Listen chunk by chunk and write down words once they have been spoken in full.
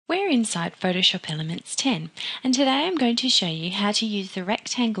We're inside Photoshop Elements 10, and today I'm going to show you how to use the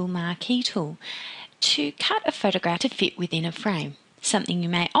rectangle marquee tool to cut a photograph to fit within a frame, something you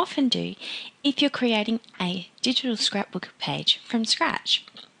may often do if you're creating a digital scrapbook page from scratch.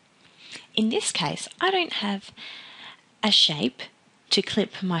 In this case, I don't have a shape to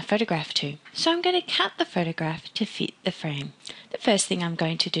clip my photograph to, so I'm going to cut the photograph to fit the frame. The first thing I'm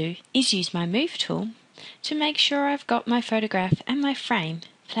going to do is use my Move tool to make sure I've got my photograph and my frame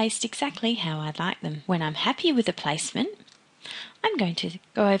placed exactly how I'd like them. When I'm happy with the placement, I'm going to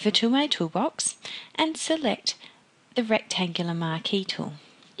go over to my toolbox and select the rectangular marquee tool.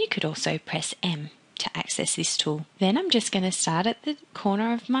 You could also press M to access this tool. Then I'm just going to start at the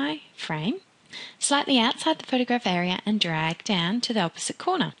corner of my frame, slightly outside the photograph area, and drag down to the opposite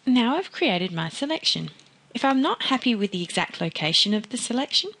corner. Now I've created my selection. If I'm not happy with the exact location of the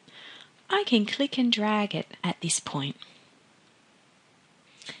selection, I can click and drag it at this point.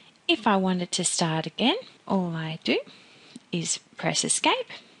 If I wanted to start again, all I do is press Escape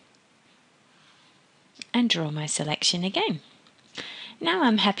and draw my selection again. Now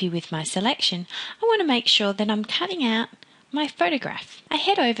I'm happy with my selection, I want to make sure that I'm cutting out my photograph. I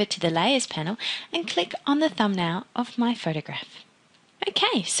head over to the Layers panel and click on the thumbnail of my photograph.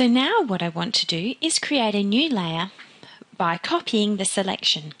 Okay, so now what I want to do is create a new layer by copying the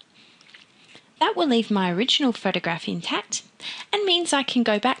selection. That will leave my original photograph intact and means I can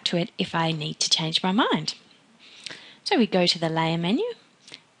go back to it if I need to change my mind. So we go to the Layer menu,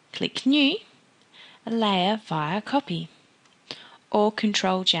 click New, Layer via Copy, or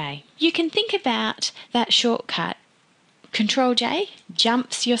Ctrl J. You can think about that shortcut. Ctrl J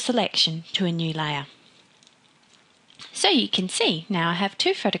jumps your selection to a new layer. So you can see now I have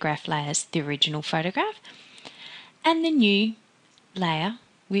two photograph layers, the original photograph and the new layer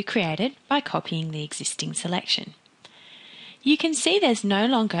we created by copying the existing selection. You can see there's no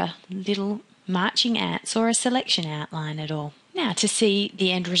longer little marching ants or a selection outline at all. Now to see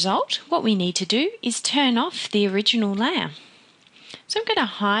the end result, what we need to do is turn off the original layer. So I'm going to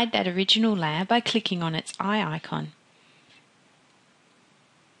hide that original layer by clicking on its eye icon.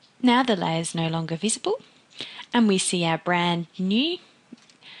 Now the layer is no longer visible and we see our brand new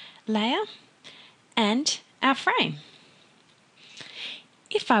layer and our frame.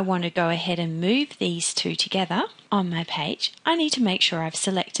 If I want to go ahead and move these two together on my page, I need to make sure I've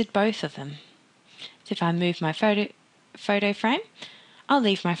selected both of them. So if I move my photo frame, I'll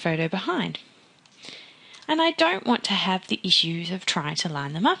leave my photo behind. And I don't want to have the issues of trying to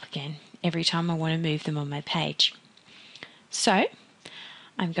line them up again every time I want to move them on my page. So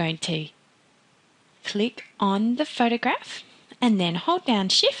I'm going to click on the photograph and then hold down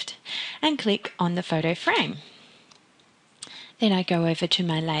Shift and click on the photo frame. Then I go over to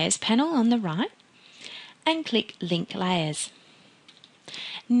my Layers panel on the right and click Link Layers.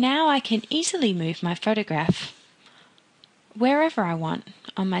 Now I can easily move my photograph wherever I want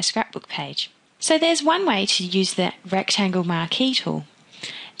on my scrapbook page. So there's one way to use the rectangle marquee tool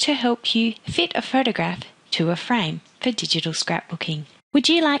to help you fit a photograph to a frame for digital scrapbooking. Would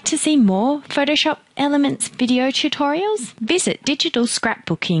you like to see more Photoshop Elements video tutorials? Visit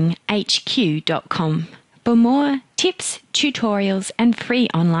digitalscrapbookinghq.com for more tips, tutorials and free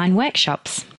online workshops.